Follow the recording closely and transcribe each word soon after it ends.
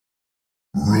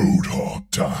Roadhog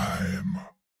time.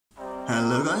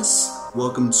 Hello guys,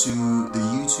 welcome to the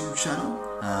YouTube channel.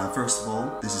 First of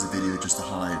all, this is a video just to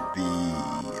highlight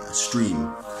the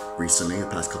stream recently, the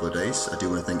past couple of days. I do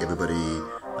want to thank everybody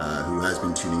who has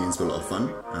been tuning in. It's been a lot of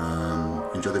fun.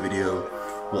 Enjoy the video,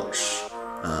 watch,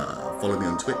 follow me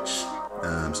on Twitch,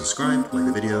 subscribe, like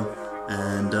the video,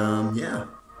 and yeah,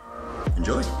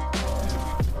 enjoy.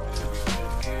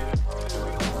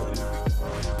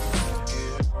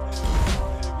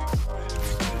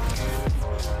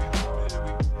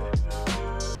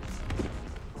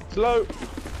 Slow.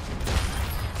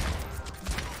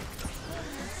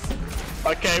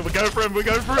 Okay, we're going for him, we're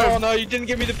going for him. Oh no, you didn't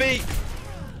give me the beat.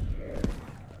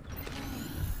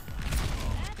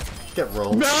 Get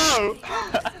rolled. No!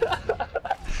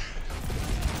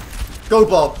 Go,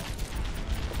 Bob.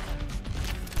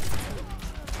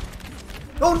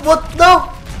 Oh, what?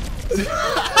 No!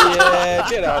 Yeah,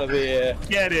 get out of here.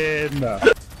 Get in.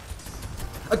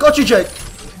 I got you, Jake.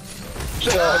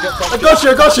 I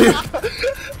got you.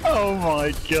 Oh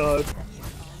my god.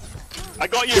 I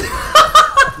got you.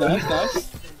 Nice.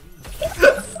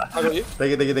 I got you.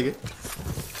 Thank you.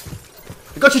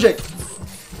 I got you, Jake.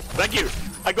 Thank you.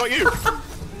 I got you.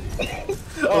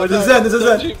 Oh, this is Zen.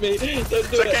 Don't shoot me. Don't do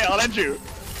it. Okay, I'll end you.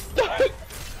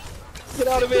 Get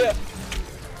out of here.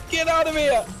 Get out of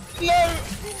here. No.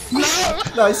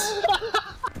 Nice.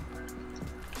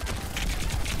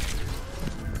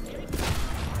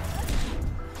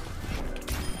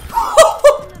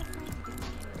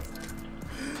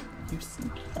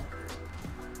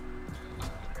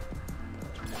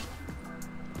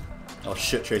 Oh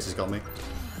shit, Tracer's got me.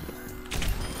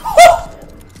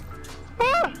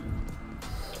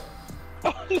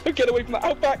 Oh no, get away from the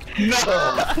outback! No!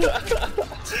 I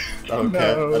don't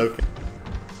care.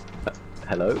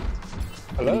 Hello?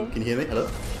 Hello? Can you hear me? Hello?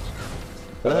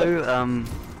 Hello,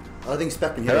 I think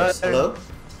Spec can hear us. Hello?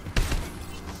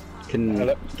 Can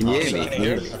you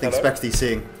hear me? I think Spec's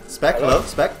DCing. Spec? Hello?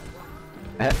 Spec?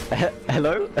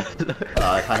 Hello?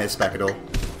 I can't hear Spec at all.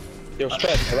 Yo,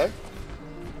 Spec, hello?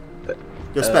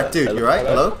 Yo, Spec, dude, you right?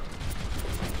 Hello?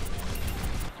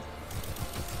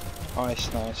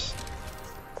 Nice.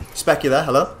 Spec, you there?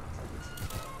 Hello?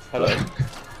 Hello?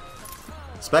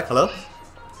 Spec, hello?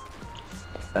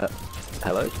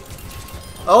 Hello?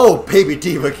 Oh, baby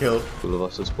diva kill. All of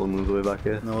us are spawning all the way back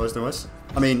here. No worries.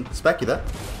 I mean, Spec, you there?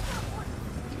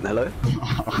 Hello?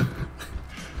 Oh,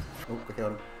 I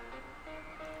killed him.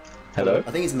 Hello?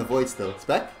 I think he's in the void still.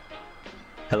 Spec?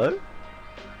 Hello?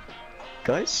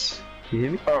 Guys? Can you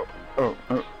hear me?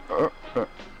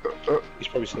 He's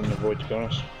probably still in the void, to be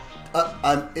honest.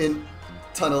 I'm in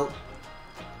tunnel.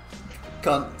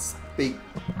 Can't speak.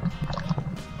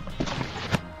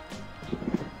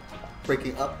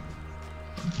 Breaking up.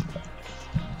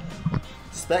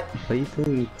 Spec? Are you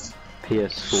playing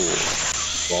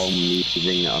PS4 while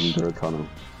moving under a tunnel?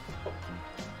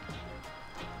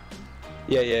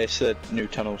 Yeah, it's new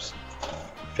tunnels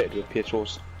fitted with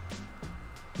PS4s.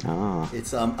 Ah.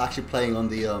 It's actually playing on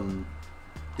the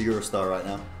Eurostar right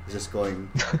now. It's just going.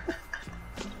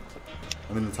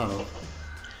 I'm in the tunnel.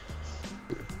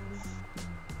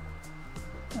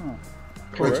 Oh.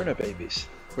 Corona babies.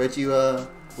 Where'd you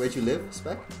live,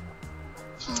 Spec?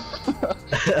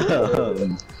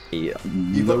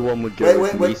 No one would go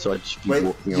with me, so I'd just be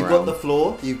walking around. You've got the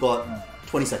floor. You've got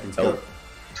 20 seconds. Go.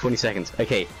 20 seconds.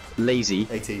 Okay. Lazy.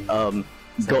 18.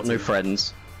 Got no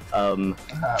friends. Welcome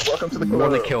to the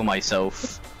club. Wanna kill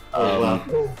myself. Wow.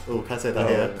 Oh, can't say that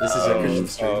here. This is a Christian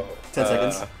stream. 10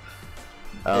 seconds.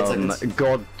 8 seconds.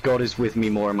 God is with me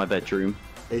more in my bedroom.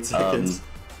 8 seconds.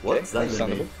 What does that even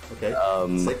mean? Okay.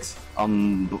 6.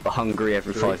 I'm hungry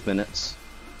every 5 minutes.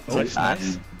 Oh, and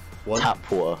nice.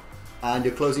 Tap water. And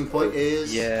your closing point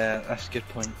is? Yeah, that's a good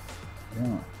point.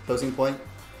 Yeah. Closing point?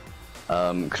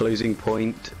 Closing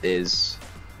point is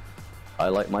I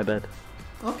like my bed.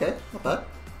 Okay, not bad.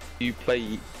 You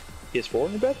play PS4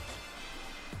 in your bed?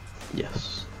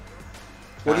 Yes.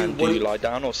 Do you lie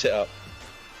down or sit up?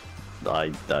 I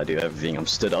do everything. I'm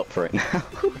stood up right now.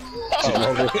 No,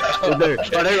 I don't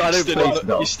play stood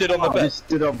up. You stood on the bed? I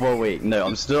stood up for a week. No,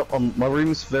 I'm stood up on... My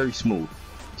room's very small.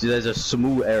 So there's a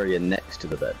small area next to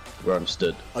the bed where I'm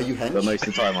stood. Are you hench? But most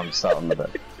of the time I'm sat on the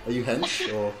bed. Are you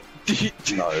hench or...? Do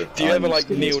you ever like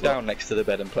kneel down next to the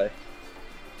bed and play?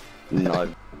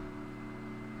 No.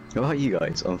 What about you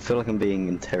guys? I feel like I'm being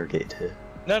interrogated here.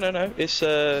 No. It's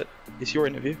your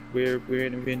interview. We're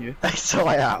interviewing you. So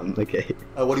I am. Okay.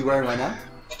 What are you wearing right now?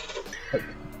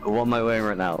 What am I wearing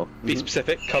right now? Be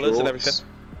specific, colours and everything.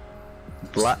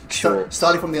 Black shorts.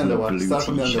 Starting from the underwear. Blue Start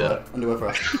from the t-shirt. underwear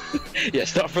first. Yeah,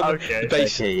 start from the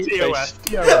base. Okay. Base. TOS.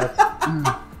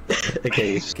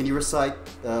 Okay. Can you recite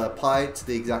pi to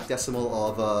the exact decimal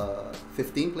of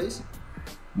 15, please?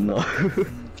 No.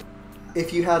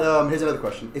 If you had, here's another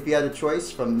question. If you had a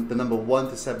choice from the number 1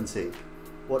 to 70,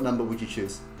 what number would you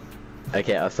choose?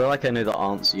 Okay, I feel like I know the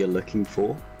answer you're looking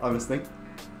for, I'm listening.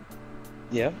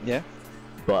 Yeah.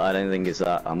 but I don't think it's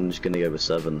that. I'm just gonna go with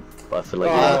 7. But I feel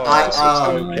like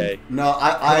Okay. No, Can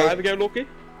I have a go, Loki?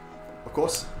 of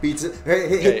course. Beats it.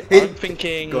 Okay, I'm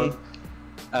thinking. Go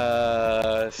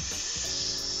on.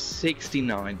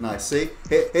 69. Nice. See,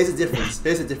 here's a difference.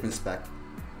 Here's a difference, Spec.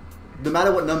 No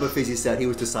matter what number Fizzy said, he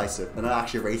was decisive, and I'm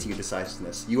actually rating your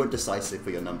decisiveness. You weren't decisive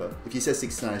for your number. If you said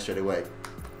 69 straight away,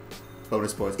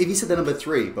 bonus points. If you said the number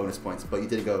 3, bonus points, but you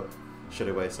didn't go straight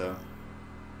away, so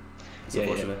it's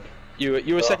unfortunate.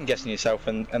 You were second guessing yourself,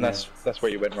 and that's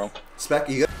where you went wrong. Spec,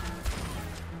 you go.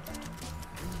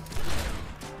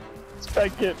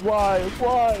 Spec it. Why?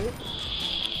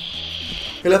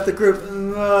 He left the group.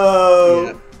 No.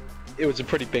 Yeah. It was a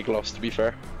pretty big loss, to be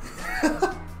fair.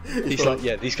 He's like,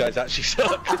 yeah, these guys actually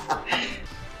suck.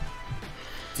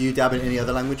 Do you dab in any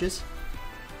other languages?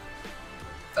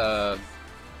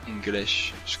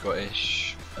 English,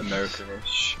 Scottish,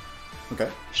 Americanish, Okay.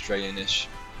 Australianish.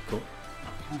 Cool.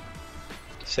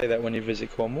 Say that when you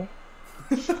visit Cornwall.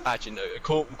 Actually, no,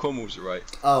 Cornwall's right.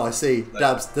 Oh, I see. Like,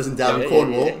 Dabs doesn't dab in yeah,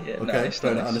 Cornwall. yeah. Okay, Nice,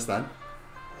 don't nice. understand.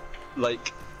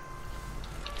 Like,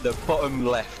 the bottom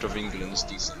left of England's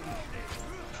decent.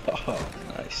 Oh,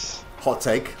 nice. Hot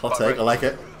take. I like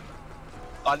it.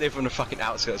 I live on the fucking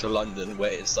outskirts of London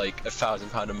where it's like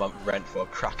 £1,000 a month rent for a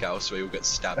crack house where you'll get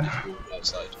stabbed if you walk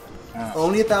outside.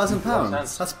 Only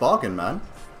 £1,000. That's bargain, man.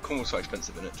 Cornwall's so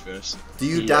expensive in it, to be honest. Do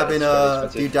you Yeah, dab in it's very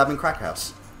expensive. Do you dab in crack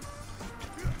house?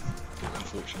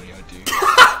 Unfortunately, I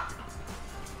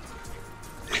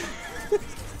do.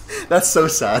 That's so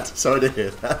sad. Sorry to hear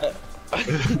that.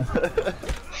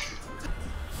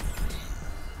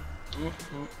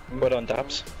 Well done,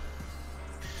 Dabs.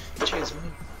 Cheers, man.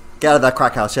 Get out of that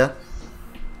crack house, yeah?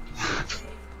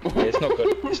 Yeah, it's not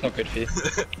good. It's not good for you.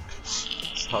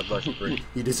 It's hard life for free.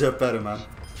 You deserve better, man.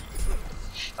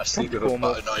 I sleep with a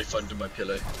butter knife under my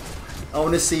pillow. I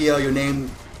want to see your name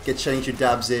get changed to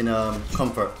Dabs in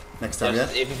Comfort next time, yeah?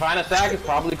 If you find a stack, it's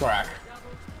probably crack.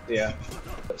 Yeah.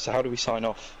 So how do we sign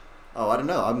off? Oh, I don't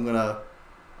know.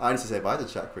 I need to say bye to the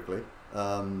chat quickly.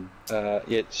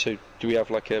 Yeah. So do we have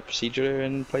like a procedure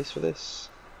in place for this?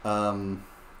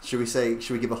 Should we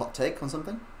give a hot take on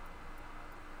something?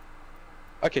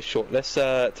 Okay, sure. Let's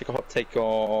take a hot take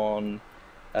on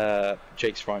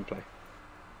Jake's Ryan play.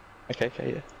 Okay,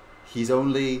 yeah. He's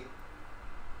only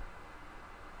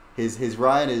his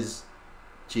Ryan is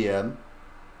GM.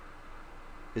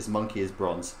 His monkey is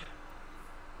bronze.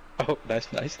 Oh,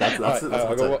 that's nice. That's Right,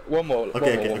 I got one more.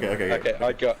 Okay.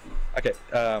 I got. Okay.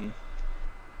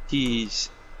 He's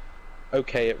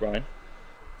okay at Ryan.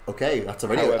 Okay, that's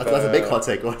already However, that's a big hot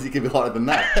take. Or is it gonna be hotter than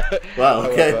that? Wow.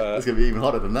 Okay, However, it's gonna be even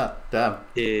hotter than that. Damn.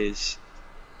 Is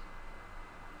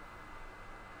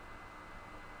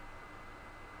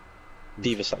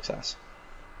Diva sucks ass.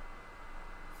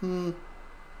 Is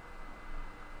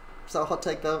that a hot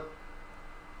take though?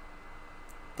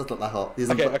 That's not that hot.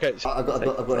 Okay. I've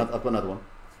got another one.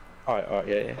 Alright,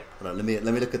 yeah. Hold on, let me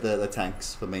look at the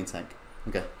tanks for main tank.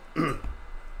 Okay.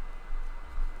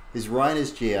 His Ryan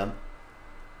is GM.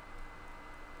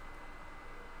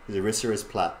 His Orisa is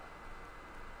plat.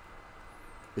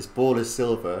 His ball is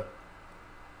silver.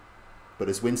 But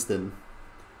his Winston,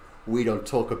 we don't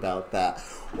talk about that.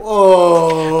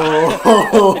 Oh!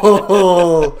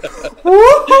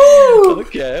 Woohoo!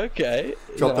 Okay.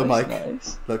 Drop the mic.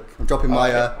 Nice. Look, I'm dropping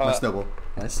my my snowball.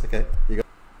 Nice. Okay. You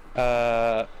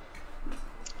go.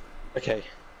 Okay.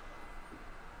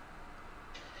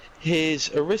 His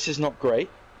Orisa's not great.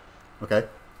 Okay.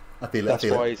 I feel it. That's I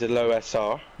feel why it. he's a low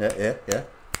SR. Yeah.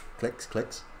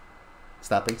 Clicks.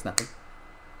 Snapping.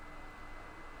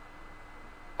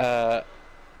 I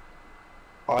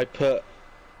put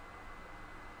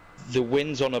the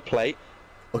wins on a plate.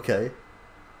 Okay.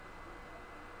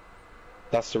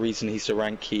 That's the reason he's the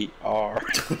rank he are.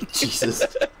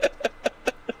 Jesus.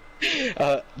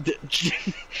 Uh,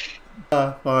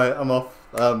 Alright, I'm off.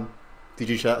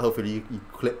 DG chat, hopefully you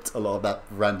clipped a lot of that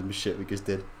random shit we just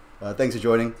did. Thanks for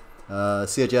joining.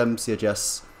 See you Jem, see you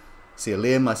Jess, see you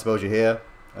Liam, I suppose you're here.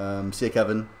 See you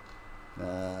Kevin.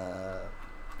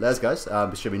 Les guys,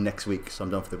 it should be next week, so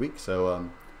I'm done for the week. So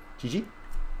GG.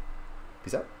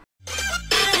 Peace out.